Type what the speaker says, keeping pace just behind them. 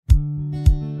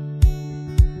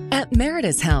At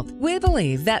Meritus Health, we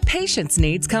believe that patients'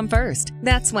 needs come first.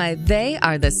 That's why they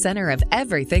are the center of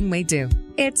everything we do.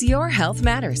 It's Your Health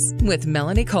Matters with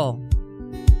Melanie Cole.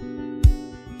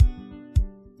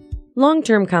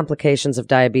 Long-term complications of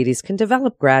diabetes can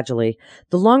develop gradually.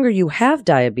 The longer you have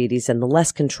diabetes and the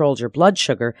less controlled your blood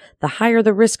sugar, the higher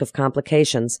the risk of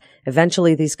complications.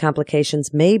 Eventually, these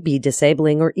complications may be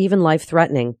disabling or even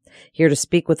life-threatening. Here to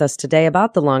speak with us today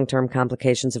about the long-term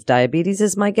complications of diabetes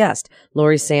is my guest,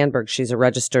 Lori Sandberg. She's a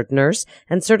registered nurse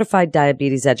and certified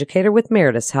diabetes educator with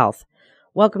Meritus Health.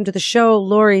 Welcome to the show,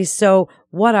 Lori. So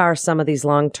what are some of these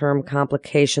long-term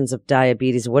complications of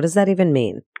diabetes? What does that even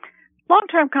mean?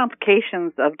 Long-term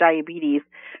complications of diabetes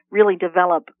really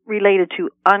develop related to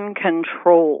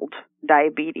uncontrolled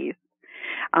diabetes.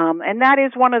 And that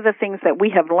is one of the things that we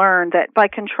have learned, that by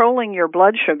controlling your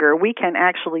blood sugar, we can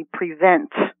actually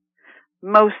prevent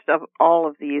most of all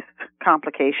of these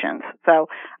complications. So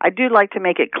I do like to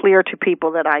make it clear to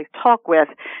people that I talk with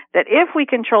that if we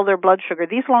control their blood sugar,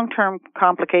 these long-term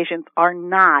complications are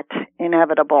not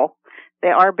inevitable.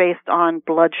 They are based on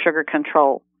blood sugar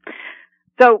control.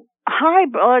 So high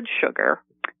blood sugar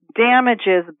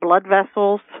damages blood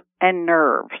vessels and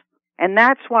nerves, and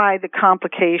that's why the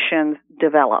complications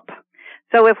develop.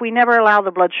 So if we never allow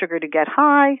the blood sugar to get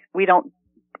high, we don't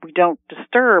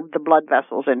disturb the blood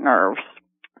vessels and nerves.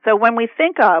 So when we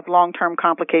think of long-term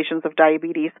complications of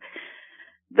diabetes,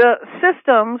 the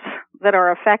systems that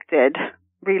are affected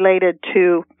related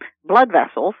to blood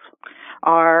vessels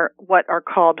are what are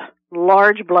called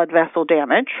large blood vessel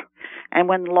damage. And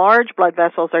when large blood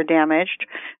vessels are damaged,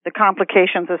 the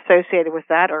complications associated with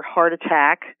that are heart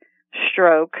attack,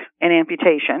 stroke, and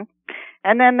amputation.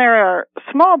 And then there are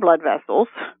small blood vessels,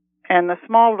 and the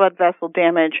small blood vessel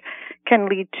damage can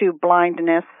lead to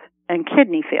blindness and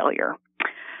kidney failure.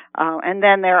 And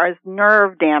then there is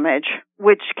nerve damage,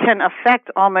 which can affect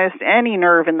almost any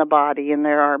nerve in the body, and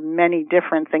there are many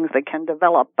different things that can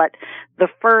develop. But the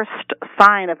first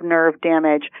sign of nerve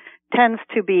damage tends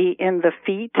to be in the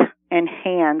feet and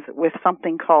hands with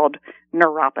something called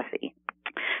neuropathy.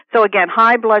 So again,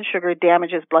 high blood sugar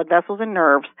damages blood vessels and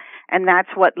nerves, and that's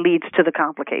what leads to the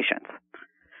complications.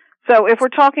 So if we're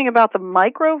talking about the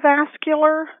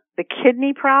microvascular, the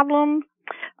kidney problem,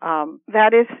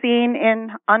 that is seen in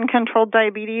uncontrolled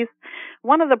diabetes.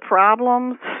 One of the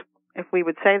problems, if we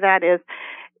would say that, is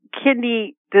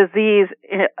kidney disease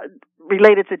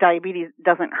related to diabetes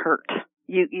doesn't hurt.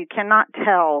 You cannot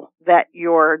tell that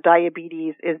your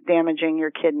diabetes is damaging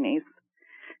your kidneys.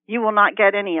 You will not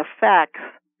get any effects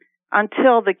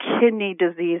until the kidney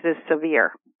disease is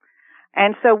severe.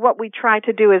 And so what we try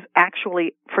to do is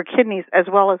actually, for kidneys as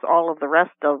well as all of the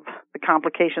rest of the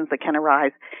complications that can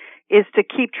arise, is to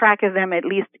keep track of them at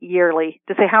least yearly,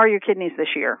 to say, how are your kidneys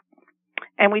this year?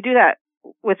 And we do that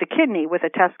with the kidney with a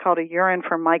test called a urine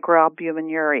for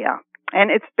microalbuminuria.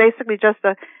 And it's basically just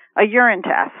a urine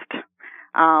test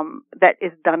that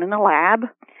is done in a lab,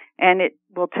 and it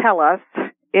will tell us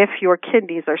if your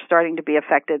kidneys are starting to be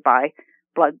affected by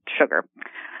blood sugar.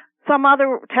 Some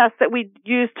other tests that we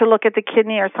use to look at the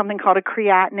kidney are something called a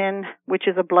creatinine, which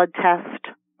is a blood test,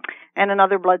 and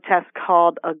another blood test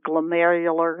called a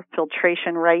glomerular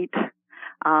filtration rate.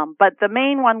 But the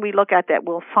main one we look at that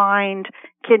will find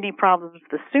kidney problems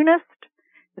the soonest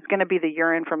is going to be the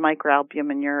urine for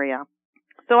microalbuminuria.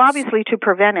 So obviously to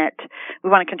prevent it, we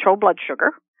want to control blood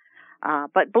sugar,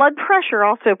 but blood pressure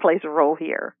also plays a role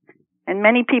here. And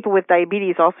many people with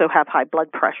diabetes also have high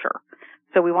blood pressure.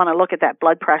 So we want to look at that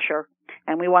blood pressure,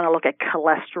 and we want to look at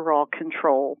cholesterol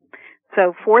control.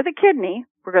 So for the kidney,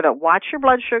 we're going to watch your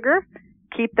blood sugar,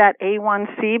 keep that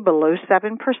A1C below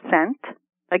 7%.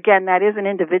 Again, that is an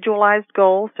individualized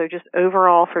goal, so just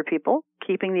overall for people,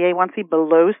 keeping the A1C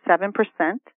below 7%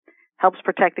 helps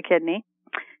protect the kidney.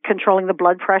 Controlling the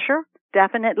blood pressure,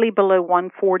 definitely below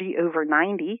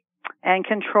 140/90, and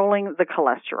controlling the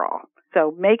cholesterol.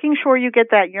 So making sure you get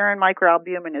that urine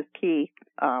microalbumin is key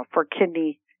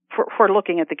for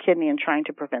looking at the kidney and trying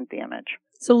to prevent damage.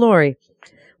 So, Lori,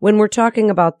 when we're talking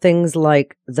about things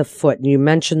like the foot, and you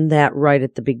mentioned that right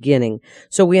at the beginning,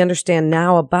 so we understand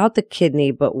now about the kidney,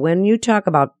 but when you talk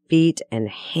about feet and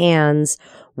hands,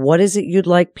 what is it you'd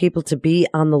like people to be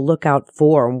on the lookout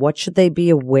for, and what should they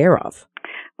be aware of?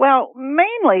 Well,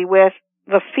 mainly with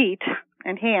the feet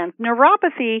and hands,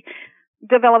 neuropathy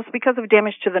develops because of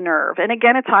damage to the nerve. And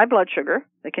again, it's high blood sugar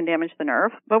that can damage the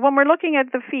nerve. But when we're looking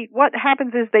at the feet, what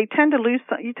happens is you tend to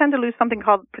lose something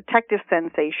called protective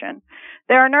sensation.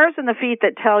 There are nerves in the feet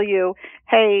that tell you,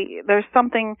 hey, there's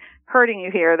something hurting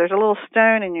you here. There's a little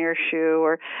stone in your shoe,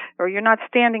 or you're not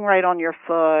standing right on your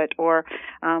foot, or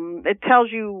it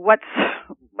tells you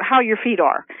how your feet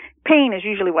are. Pain is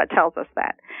usually what tells us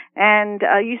that. And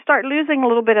you start losing a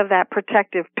little bit of that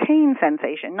protective pain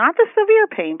sensation, not the severe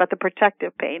pain, but the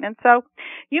protective pain. And so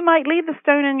you might leave the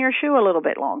stone in your shoe a little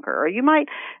bit longer, or you might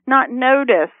not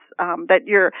notice that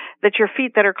your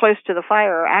feet that are close to the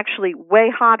fire are actually way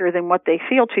hotter than what they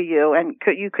feel to you, and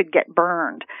you could get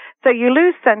burned. So you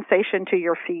lose sensation to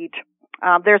your feet.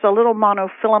 There's a little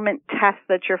monofilament test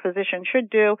that your physician should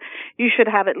do. You should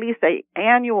have at least an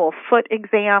annual foot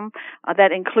exam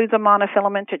that includes a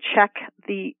monofilament to check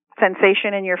the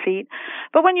sensation in your feet.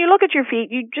 But when you look at your feet,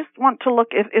 you just want to look,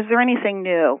 is there anything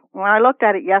new? When I looked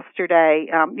at it yesterday,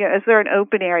 is there an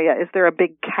open area? Is there a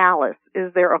big callus?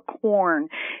 Is there a corn?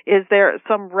 Is there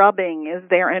some rubbing? Is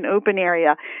there an open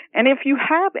area? And if you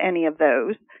have any of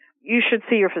those, you should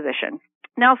see your physician.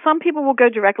 Now, some people will go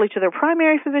directly to their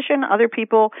primary physician. Other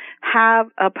people have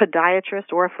a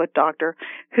podiatrist or a foot doctor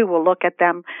who will look at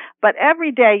them. But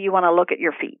every day you want to look at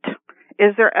your feet.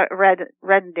 Is there a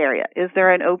reddened area? Is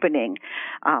there an opening?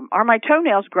 Are my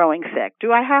toenails growing thick?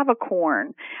 Do I have a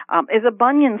corn? Is a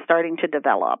bunion starting to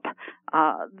develop?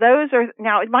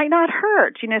 Now it might not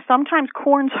hurt. Sometimes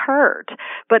corns hurt,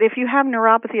 but if you have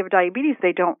neuropathy of diabetes,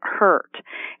 they don't hurt.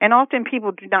 And often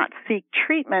people do not seek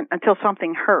treatment until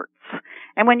something hurts.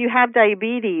 And when you have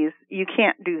diabetes, you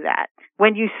can't do that.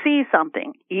 When you see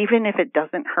something, even if it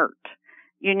doesn't hurt,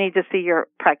 you need to see your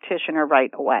practitioner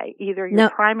right away, either your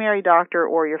primary doctor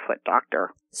or your foot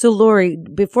doctor. So, Lori,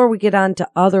 before we get on to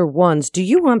other ones, do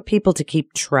you want people to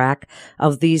keep track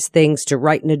of these things, to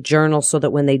write in a journal so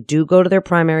that when they do go to their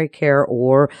primary care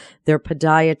or their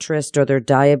podiatrist or their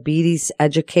diabetes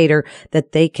educator,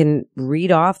 that they can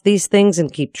read off these things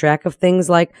and keep track of things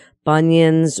like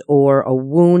bunions or a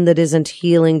wound that isn't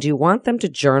healing? Do you want them to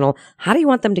journal? How do you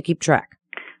want them to keep track?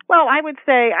 Well, I would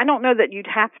say, I don't know that you'd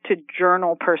have to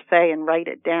journal per se and write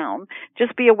it down.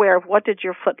 Just be aware of, what did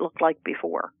your foot look like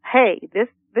before? Hey, this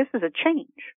is a change.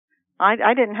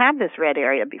 I didn't have this red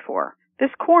area before. This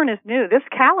corn is new. This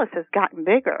callus has gotten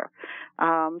bigger.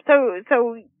 I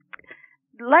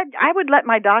would let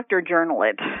my doctor journal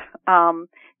it.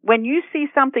 When you see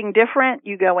something different,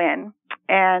 you go in,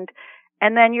 and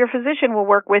then your physician will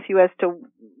work with you as to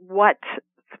what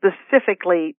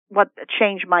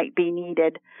change might be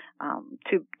needed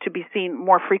to be seen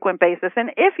more frequent basis. And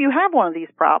if you have one of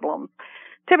these problems,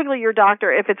 typically your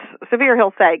doctor, if it's severe,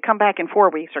 he'll say, come back in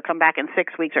 4 weeks or come back in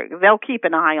 6 weeks, or they'll keep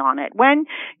an eye on it. When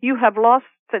you have lost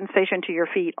sensation to your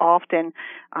feet, often,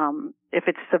 if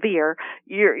it's severe,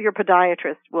 your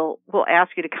podiatrist will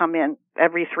ask you to come in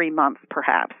every 3 months,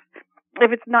 perhaps.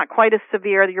 If it's not quite as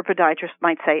severe, your podiatrist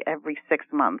might say every 6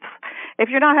 months. If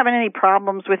you're not having any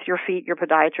problems with your feet, your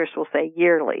podiatrist will say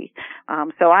yearly.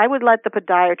 So I would let the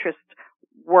podiatrist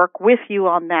work with you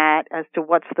on that as to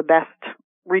what's the best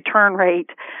return rate.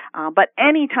 But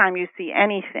anytime you see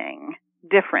anything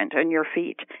different in your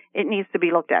feet, it needs to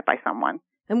be looked at by someone.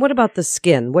 And what about the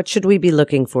skin? What should we be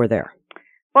looking for there?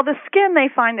 Well, the skin, they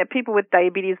find that people with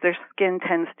diabetes, their skin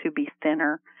tends to be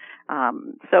thinner.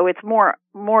 So it's more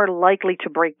likely to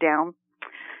break down.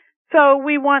 So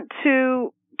we want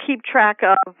to keep track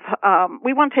of,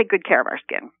 we want to take good care of our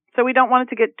skin. So we don't want it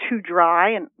to get too dry,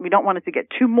 and we don't want it to get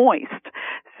too moist.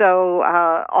 So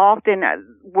often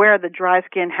where the dry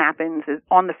skin happens is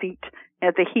on the feet,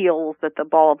 at the heels, at the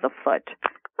ball of the foot,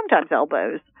 sometimes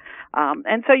elbows.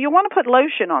 And so you want to put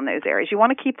lotion on those areas. You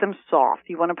want to keep them soft.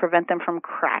 You want to prevent them from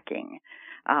cracking.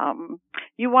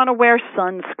 You want to wear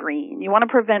sunscreen. You want to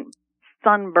prevent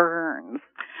sunburns.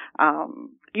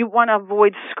 You want to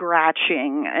avoid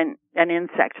scratching an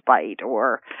insect bite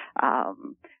or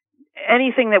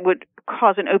anything that would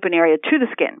cause an open area to the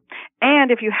skin. And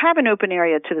if you have an open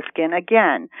area to the skin,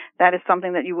 again, that is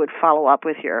something that you would follow up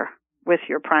with your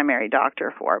primary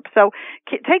doctor for. So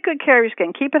take good care of your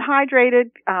skin. Keep it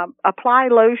hydrated. Apply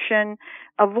lotion.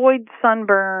 Avoid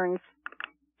sunburns.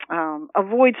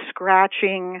 Avoid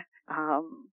scratching.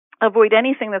 Avoid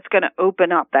anything that's going to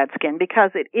open up that skin, because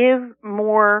it is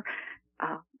more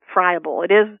friable.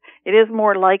 It is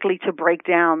more likely to break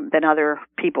down than other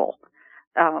people.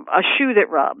 A shoe that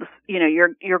rubs,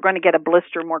 you're going to get a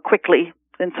blister more quickly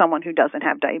than someone who doesn't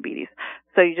have diabetes.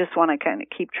 So you just want to kind of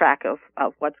keep track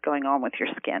of what's going on with your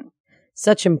skin.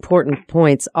 Such important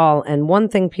points, all. And one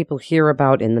thing people hear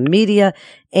about in the media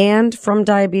and from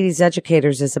diabetes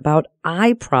educators is about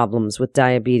eye problems with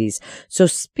diabetes. So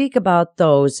speak about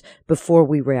those before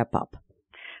we wrap up.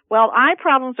 Well, eye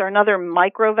problems are another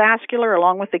microvascular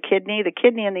along with the kidney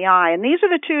and the eye. And these are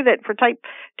the two that for type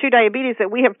 2 diabetes that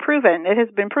we have proven. It has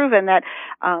been proven that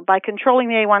by controlling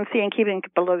the A1C and keeping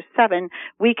it below 7,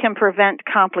 we can prevent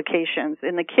complications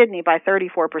in the kidney by 34%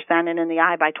 and in the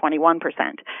eye by 21%.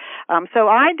 So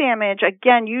eye damage,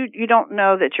 again, you don't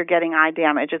know that you're getting eye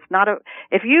damage. It's not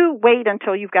if you wait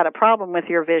until you've got a problem with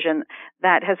your vision,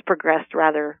 that has progressed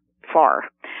rather far.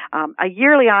 A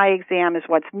yearly eye exam is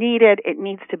what's needed. It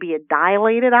needs to be a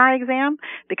dilated eye exam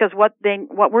because what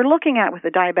we're looking at with the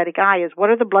diabetic eye is what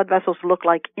do the blood vessels look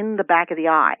like in the back of the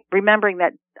eye, remembering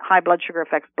that high blood sugar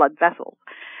affects blood vessels.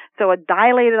 So a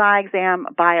dilated eye exam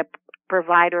by a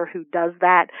provider who does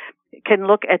that can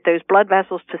look at those blood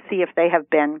vessels to see if they have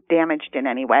been damaged in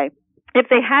any way. If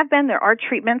they have been, there are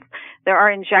treatments. There are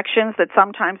injections that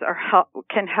sometimes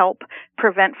can help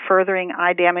prevent furthering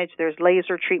eye damage. There's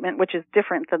laser treatment, which is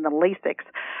different than the LASIK,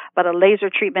 but a laser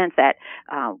treatment that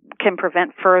can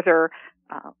prevent further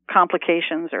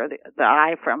complications or the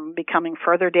eye from becoming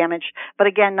further damaged. But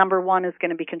again, number one is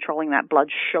going to be controlling that blood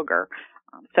sugar.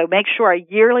 So make sure a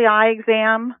yearly eye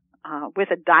exam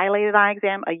with a dilated eye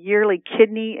exam, a yearly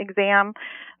kidney exam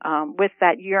with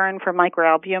that urine for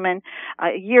microalbumin,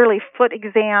 a yearly foot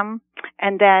exam,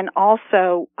 and then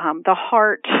also the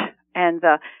heart and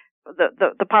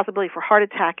the possibility for heart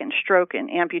attack and stroke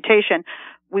and amputation.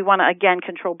 We want to, again,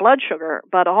 control blood sugar,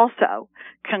 but also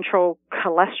control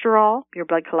cholesterol, your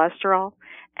blood cholesterol,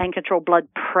 and control blood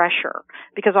pressure,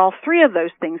 because all three of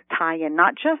those things tie in,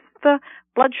 not just the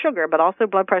blood sugar, but also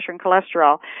blood pressure and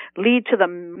cholesterol lead to the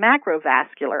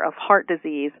macrovascular of heart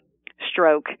disease,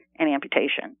 stroke, and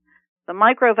amputation. The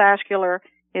microvascular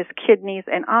is kidneys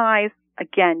and eyes,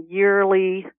 again,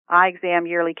 yearly eye exam,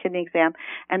 yearly kidney exam,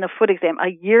 and the foot exam, a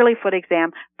yearly foot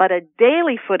exam, but a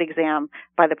daily foot exam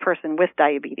by the person with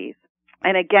diabetes.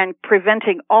 And again,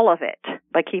 preventing all of it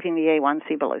by keeping the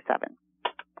A1C below 7.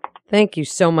 Thank you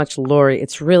so much, Lori.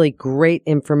 It's really great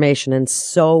information and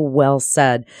so well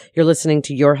said. You're listening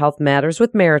to Your Health Matters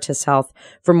with Meritus Health.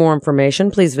 For more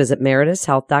information, please visit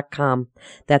meritushealth.com.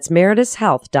 That's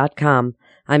meritushealth.com.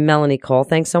 I'm Melanie Cole.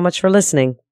 Thanks so much for listening.